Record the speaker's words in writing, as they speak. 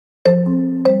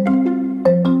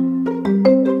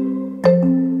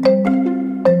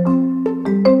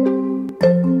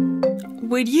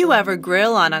Would you ever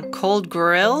grill on a cold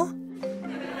grill?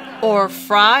 Or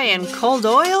fry in cold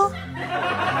oil?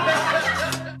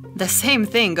 The same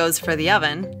thing goes for the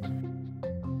oven.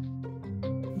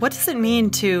 What does it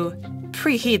mean to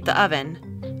preheat the oven?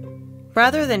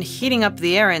 Rather than heating up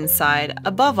the air inside,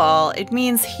 above all, it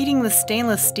means heating the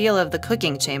stainless steel of the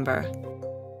cooking chamber.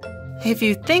 If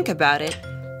you think about it,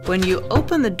 when you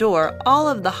open the door, all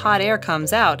of the hot air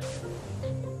comes out,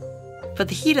 but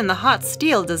the heat in the hot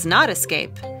steel does not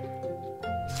escape.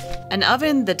 An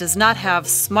oven that does not have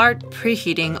smart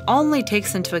preheating only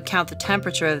takes into account the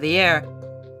temperature of the air,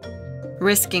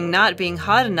 risking not being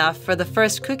hot enough for the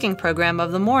first cooking program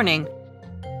of the morning,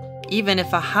 even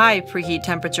if a high preheat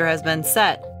temperature has been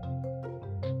set.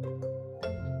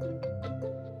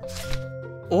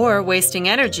 Or wasting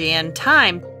energy and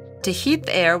time to heat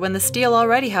the air when the steel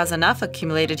already has enough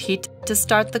accumulated heat to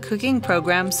start the cooking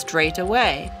program straight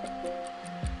away.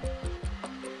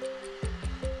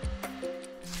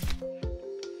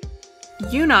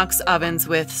 UNOX ovens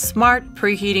with smart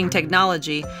preheating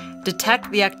technology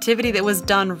detect the activity that was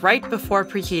done right before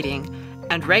preheating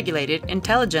and regulate it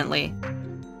intelligently.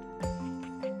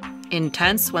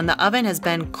 Intense when the oven has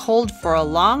been cold for a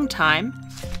long time.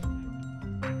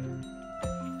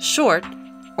 Short,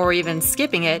 or even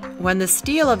skipping it, when the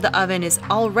steel of the oven is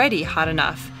already hot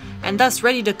enough and thus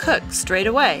ready to cook straight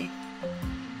away.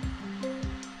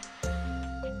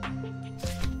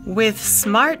 With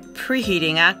smart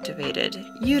preheating activated,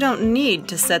 you don't need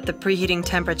to set the preheating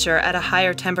temperature at a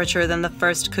higher temperature than the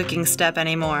first cooking step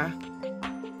anymore.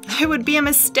 It would be a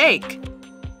mistake.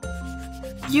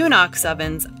 UNOX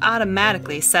ovens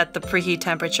automatically set the preheat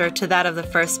temperature to that of the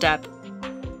first step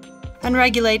and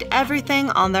regulate everything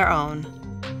on their own.